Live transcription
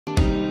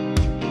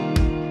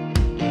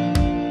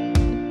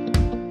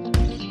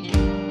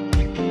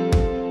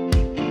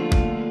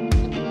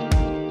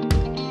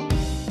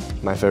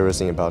My favorite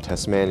thing about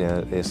Tasmania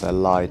is I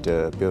like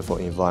the beautiful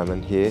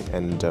environment here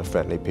and the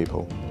friendly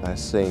people. I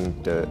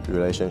think the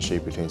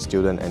relationship between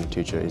student and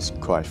teacher is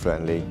quite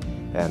friendly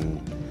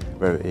and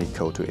very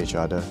equal to each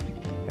other.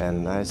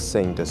 And I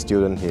think the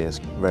student here is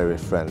very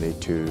friendly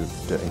to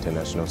the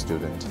international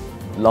student.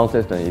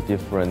 Launceston is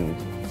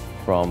different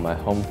from my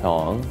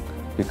hometown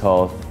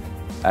because,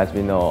 as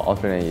we know,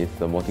 Australia is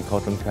a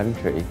multicultural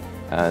country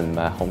and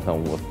my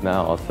hometown was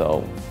now,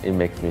 so it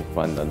makes me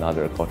find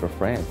another cultural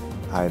friend.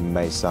 I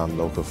made some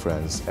local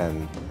friends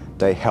and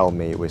they helped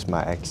me with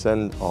my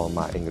accent or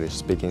my English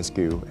speaking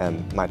skill,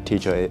 and my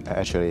teacher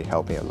actually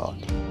helped me a lot.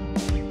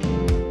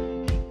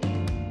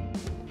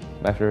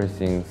 My favorite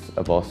things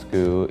about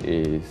school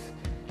is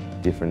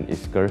different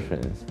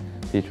excursions.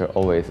 Teacher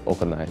always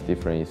organize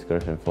different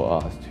excursions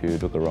for us to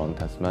look around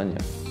Tasmania.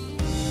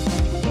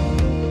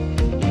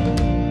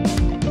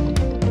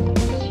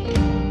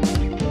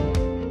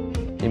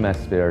 In my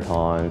spare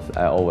times,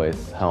 I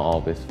always hang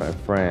out with my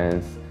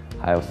friends,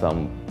 have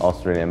some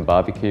Australian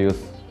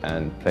barbecues,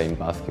 and playing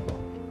basketball.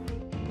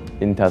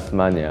 In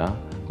Tasmania,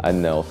 I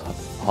know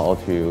how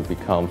to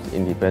become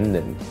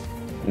independent.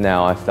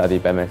 Now I study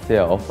by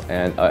myself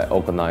and I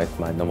organize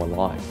my normal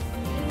life.